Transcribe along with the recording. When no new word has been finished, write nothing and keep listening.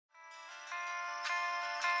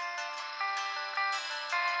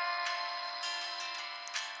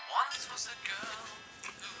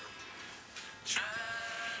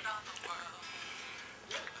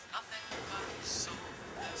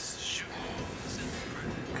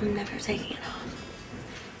I'm never taking it off.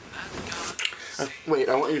 Wait,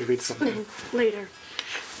 I want you to read something. Later.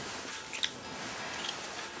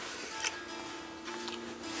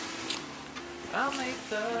 I'll make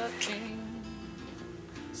the king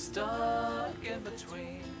stuck in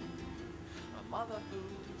between a mother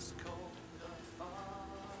who's cold, a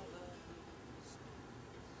father who's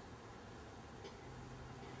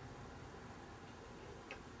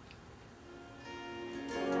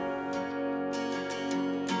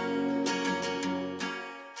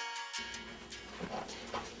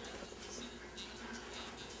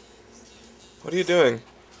What are you doing?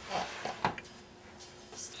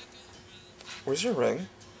 Where's your ring?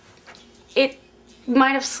 It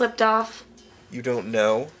might have slipped off. You don't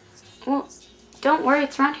know? Well, don't worry,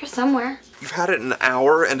 it's around here somewhere. You've had it an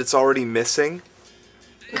hour and it's already missing?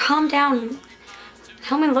 Calm down.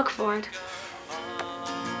 Help me look for it.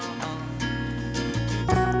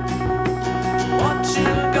 what you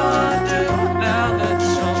gonna do now that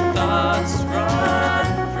your thoughts run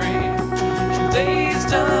free? Days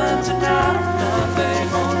turn to night, but they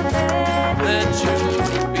won't let you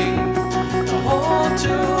be. Hold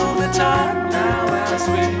to the time now as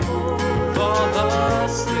we fall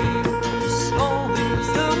asleep. Slowly,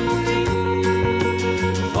 slowly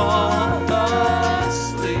fall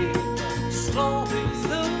asleep. Slowly,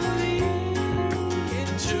 slowly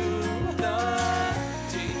into the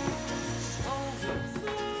deep. Slowly,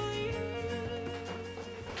 slowly.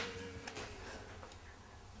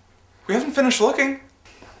 We haven't finished looking.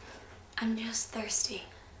 I'm just thirsty.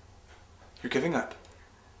 You're giving up.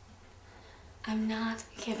 I'm not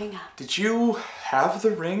giving up. Did you have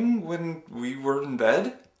the ring when we were in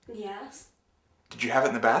bed? Yes? Did you have it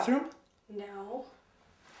in the bathroom? No.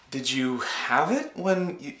 Did you have it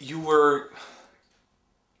when you were...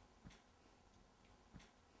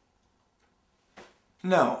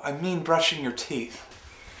 No, I mean brushing your teeth.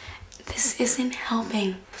 This isn't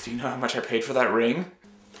helping. Do you know how much I paid for that ring?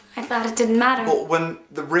 I thought it didn't matter. Well, when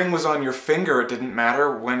the ring was on your finger, it didn't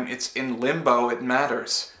matter. When it's in limbo, it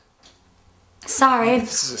matters. Sorry.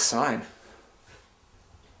 This is a sign.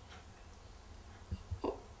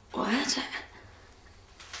 What?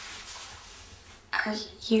 Are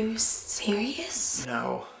you serious?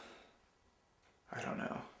 No. I don't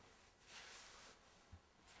know.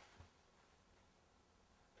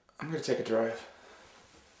 I'm gonna take a drive.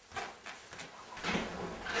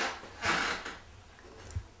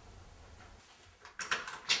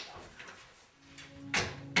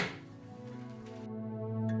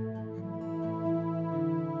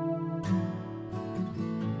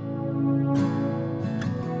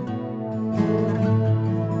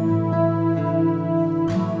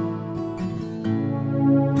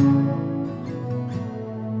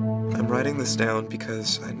 I'm writing this down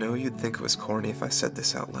because I know you'd think it was corny if I said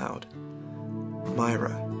this out loud.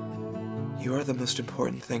 Myra, you are the most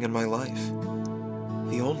important thing in my life.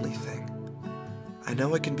 The only thing. I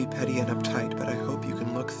know I can be petty and uptight, but I hope you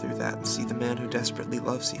can look through that and see the man who desperately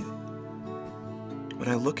loves you. When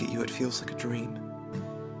I look at you, it feels like a dream.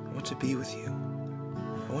 I want to be with you.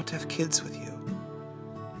 I want to have kids with you.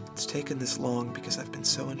 It's taken this long because I've been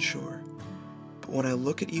so unsure. But when I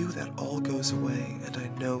look at you, that all goes away, and I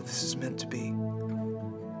know this is meant to be.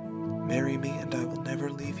 Marry me, and I will never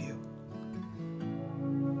leave you.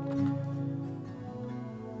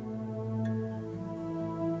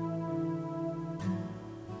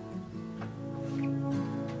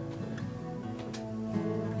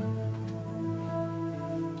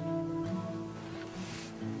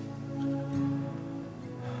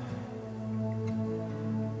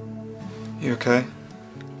 You okay?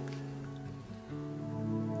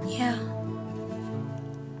 Yeah.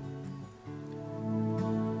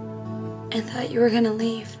 I thought you were gonna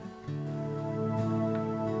leave.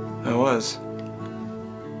 I was.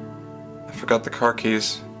 I forgot the car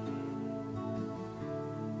keys.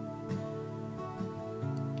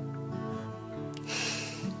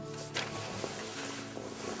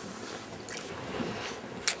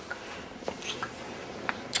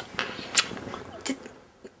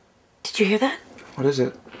 Did you hear that? What is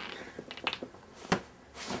it?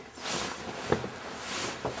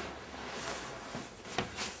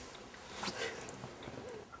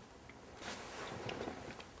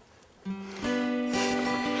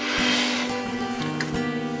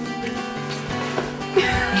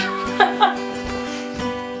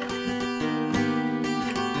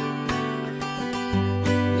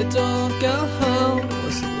 Little girl,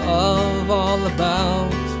 what's love all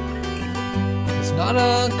about? It's not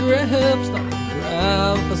a grip, it's not a grab.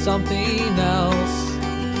 yourself for something else.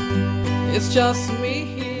 It's just me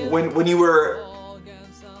here. When you were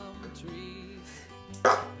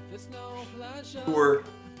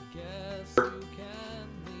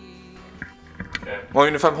Well, I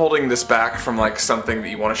mean, if I'm holding this back from like something that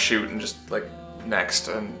you want to shoot and just like next,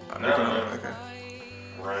 and I'm No. okay.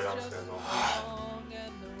 Right on schedule.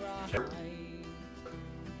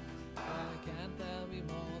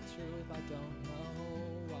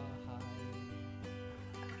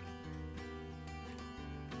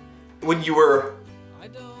 When you were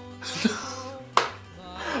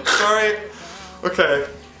sorry. Okay.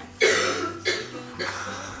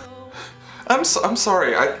 I'm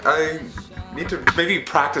sorry. I need to maybe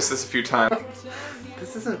practice this a few times.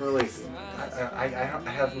 This isn't really. I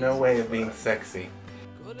have no way of being sexy.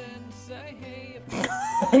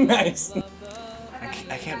 Nice.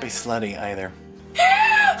 I can't be slutty either.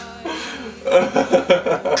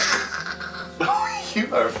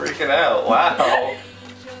 You are freaking out. Wow.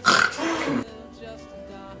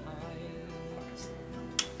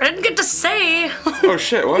 I didn't get to say. Oh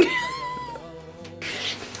shit, what?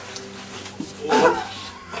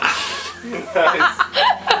 Nice.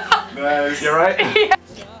 Nice. You're right.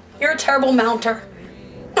 You're a terrible mounter.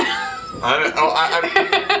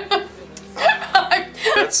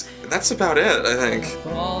 That's about it, I think.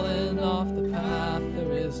 Falling